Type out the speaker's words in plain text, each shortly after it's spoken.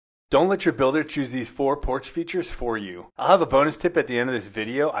Don't let your builder choose these 4 porch features for you. I'll have a bonus tip at the end of this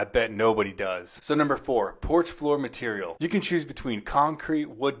video I bet nobody does. So number 4, porch floor material. You can choose between concrete,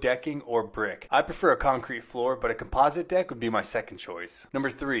 wood decking, or brick. I prefer a concrete floor, but a composite deck would be my second choice. Number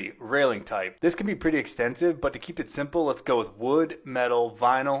 3, railing type. This can be pretty extensive, but to keep it simple, let's go with wood, metal,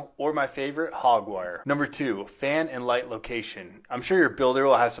 vinyl, or my favorite, hog wire. Number 2, fan and light location. I'm sure your builder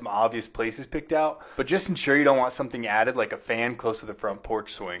will have some obvious places picked out, but just ensure you don't want something added like a fan close to the front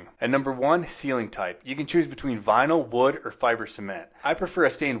porch swing. And number 1, ceiling type. You can choose between vinyl, wood, or fiber cement. I prefer a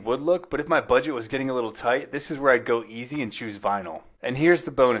stained wood look, but if my budget was getting a little tight, this is where I'd go easy and choose vinyl. And here's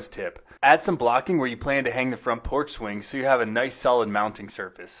the bonus tip. Add some blocking where you plan to hang the front porch swing so you have a nice solid mounting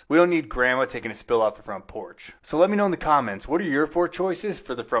surface. We don't need grandma taking a spill off the front porch. So let me know in the comments, what are your 4 choices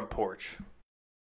for the front porch?